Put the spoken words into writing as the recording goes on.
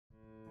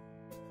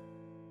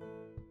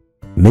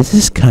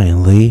Mrs.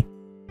 Kindly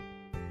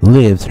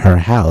lived her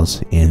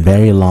house in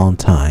very long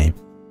time,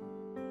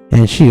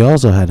 and she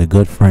also had a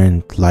good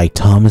friend like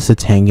Thomas the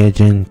Tank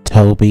Engine,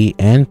 Toby,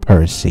 and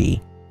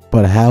Percy.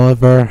 But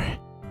however,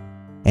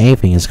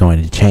 anything is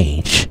going to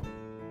change.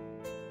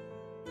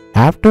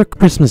 After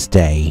Christmas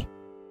Day,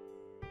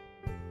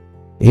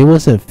 it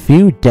was a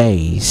few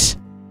days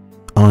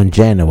on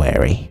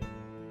January.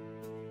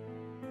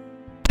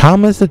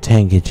 Thomas the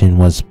Tank Engine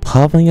was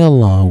puffing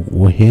along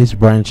with his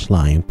branch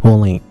line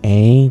pulling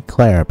a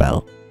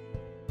Clarabelle.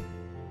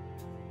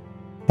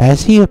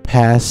 As he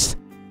passed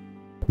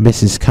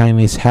Mrs.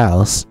 Kindly's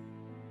house,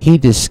 he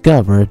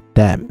discovered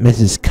that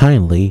Mrs.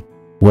 Kindly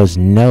was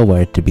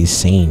nowhere to be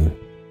seen.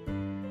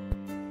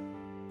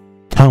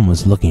 Tom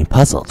was looking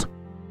puzzled.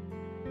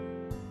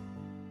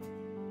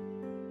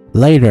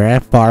 Later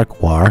at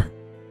Farquhar,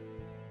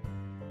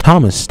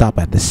 Thomas stopped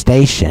at the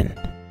station.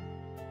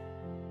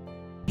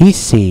 He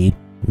said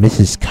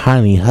Mrs.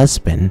 Kindly's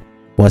husband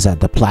was at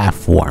the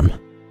platform.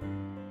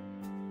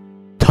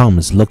 Tom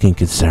was looking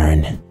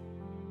concerned.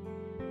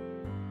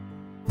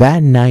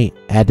 That night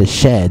at the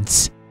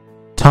sheds,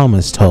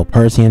 Thomas told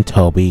Percy and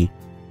Toby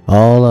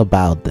all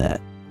about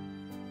that.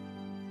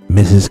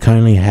 Mrs.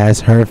 Kindly has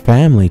her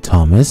family,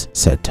 Thomas,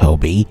 said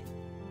Toby.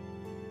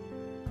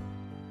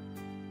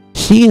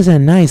 She is a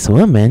nice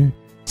woman,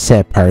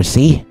 said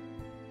Percy.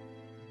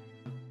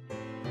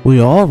 We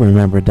all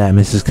remember that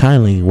Mrs.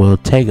 Kindly will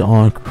take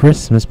on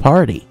Christmas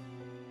party,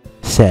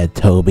 said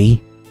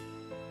Toby.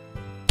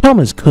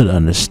 Thomas could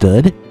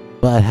understood,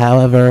 but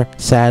however,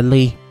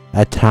 sadly,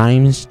 at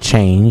times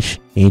change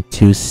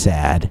into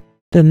sad.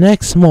 The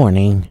next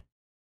morning,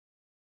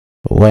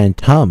 when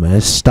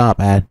Thomas stopped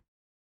at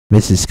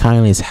Mrs.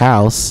 Kindly's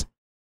house,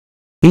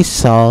 he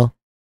saw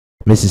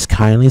Mrs.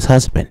 Kindly's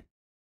husband.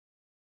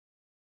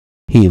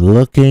 He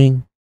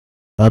looking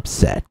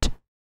upset.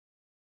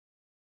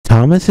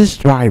 Thomas's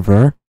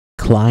driver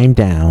climbed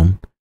down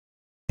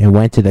and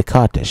went to the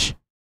cottage.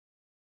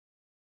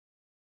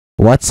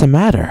 What's the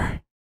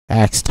matter?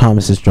 Asked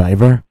Thomas's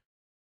driver.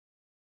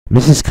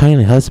 Mrs.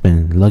 Kindly's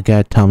husband looked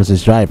at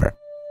Thomas's driver.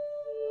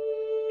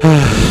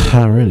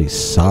 I'm really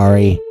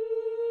sorry,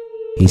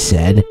 he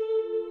said.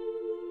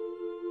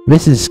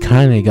 Mrs.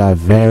 Kindly got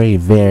very,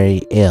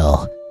 very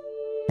ill,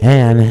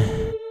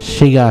 and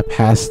she got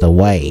passed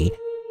away.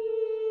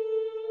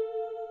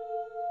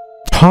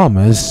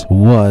 Thomas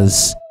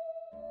was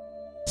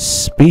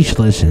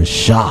speechless in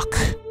shock,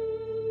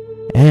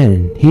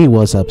 and he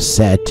was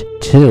upset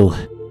too.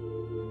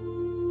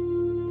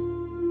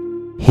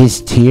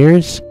 His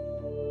tears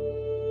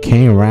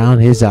came around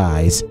his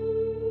eyes.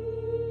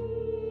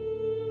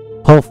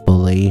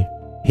 Hopefully,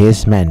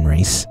 his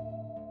memories.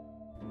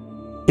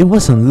 It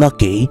wasn't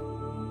lucky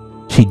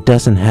she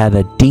doesn't have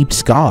a deep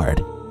scar,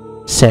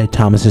 said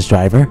Thomas's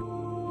driver.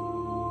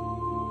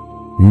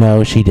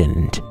 No, she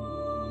didn't,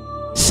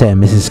 said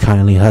Mrs.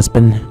 Kindly's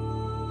husband.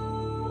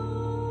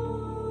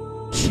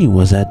 She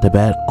was at the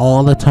bed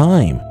all the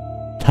time.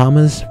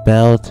 Thomas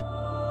felt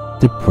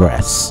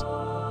depressed.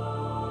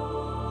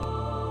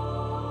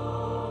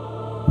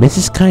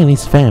 Mrs.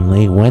 Kindly's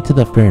family went to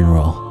the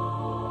funeral.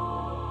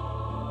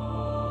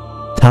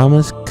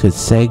 Thomas could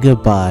say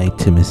goodbye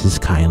to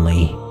Mrs.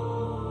 Kindly.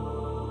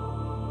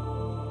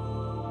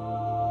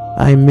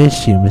 I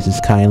miss you,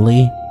 Mrs.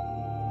 Kindly.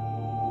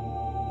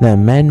 The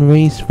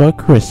memories for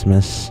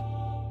Christmas.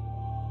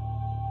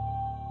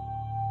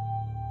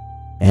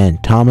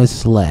 And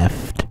Thomas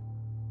left.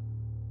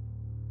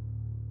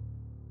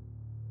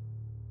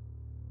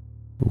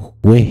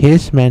 With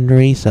his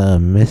memories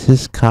of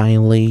Mrs.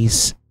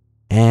 Kindly's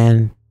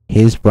and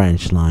his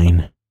branch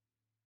line.